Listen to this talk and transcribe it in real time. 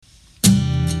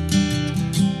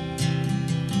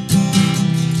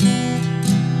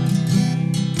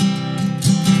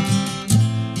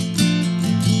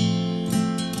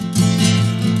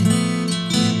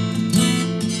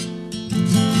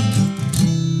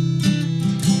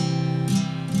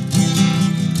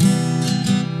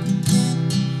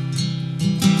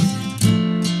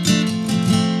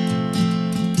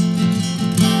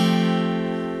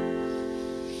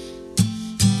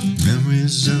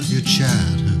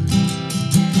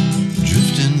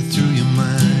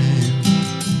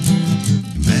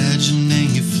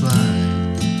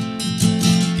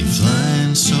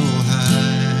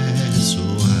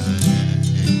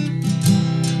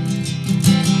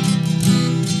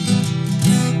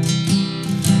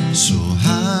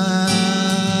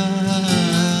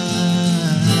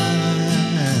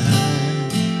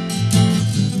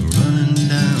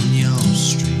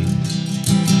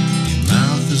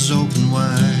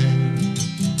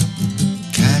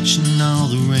watching all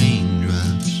the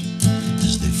raindrops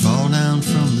as they fall down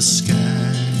from the sky,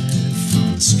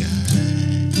 from the sky.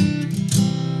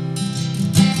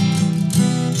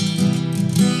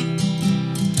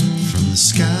 From the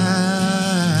sky.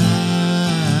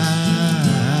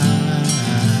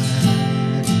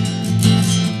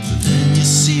 Then you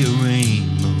see a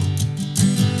rainbow,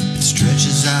 it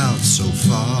stretches out so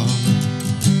far,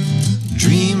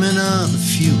 dreaming of the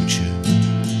future,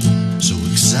 so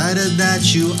excited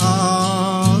that you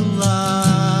are alive.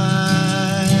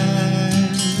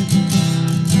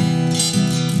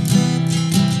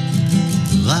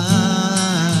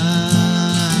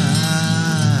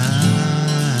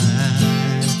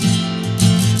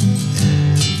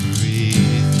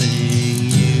 Everything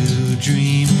you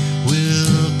dream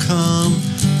will come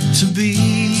to be.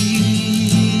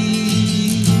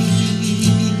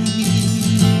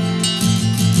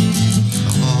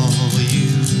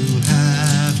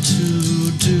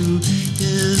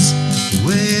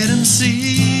 Wait and see.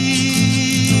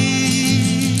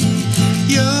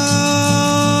 You'll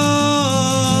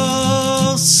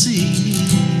see.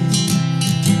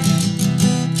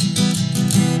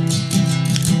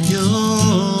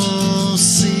 You'll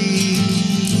see.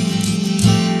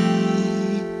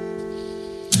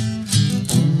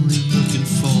 Only looking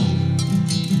forward,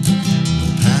 no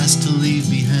past to leave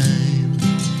behind.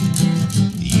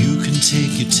 You can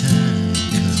take your time,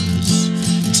 'cause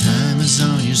time is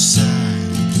on your side,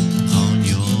 on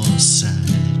your side,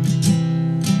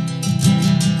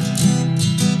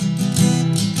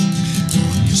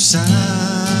 on your side.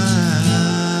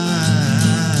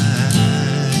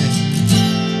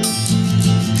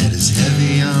 Head is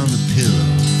heavy on the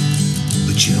pillow,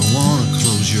 but you don't want to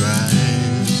close your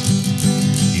eyes.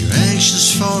 You're anxious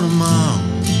for tomorrow,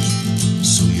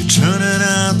 so you're turning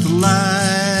out the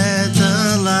light,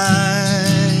 the light.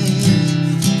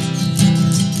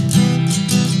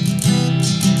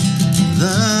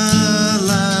 The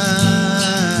light.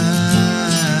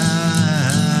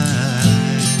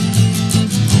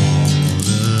 All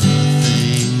the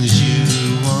things you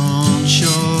want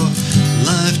your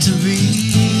life to be.